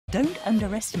Don't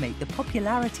underestimate the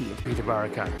popularity of the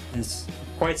barakan. It's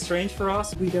quite strange for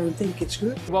us. We don't think it's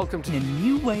good. Welcome to a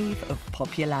new wave of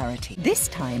popularity. This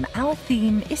time, our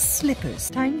theme is slippers.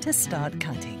 Time to start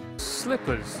cutting.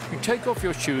 Slippers. You take off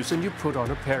your shoes and you put on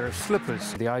a pair of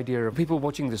slippers. The idea of people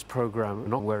watching this program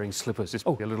not wearing slippers is a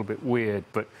little bit weird,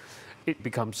 but it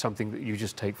becomes something that you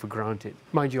just take for granted.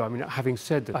 Mind you, I mean, having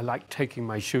said that, I like taking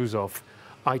my shoes off.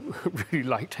 I really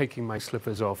like taking my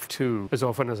slippers off too, as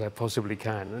often as I possibly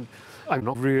can, and I'm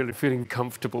not really feeling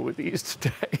comfortable with these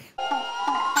today.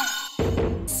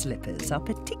 Slippers are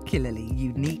particularly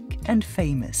unique and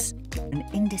famous, an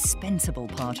indispensable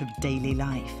part of daily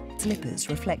life. Slippers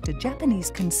reflect a Japanese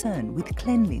concern with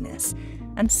cleanliness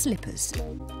and slippers.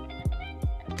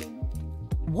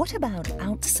 What about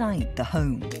outside the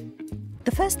home? The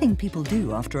first thing people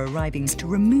do after arriving is to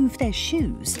remove their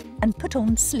shoes and put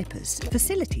on slippers.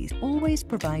 Facilities always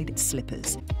provide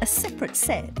slippers. A separate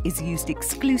set is used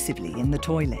exclusively in the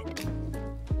toilet.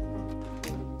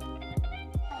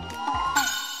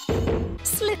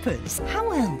 Slippers. How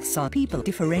else are people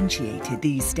differentiated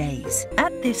these days?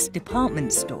 At this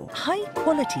department store,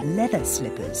 high-quality leather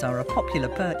slippers are a popular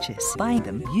purchase. Buy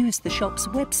them, use the shop's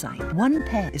website. One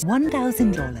pair is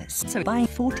 $1,000, so buy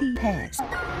 40 pairs.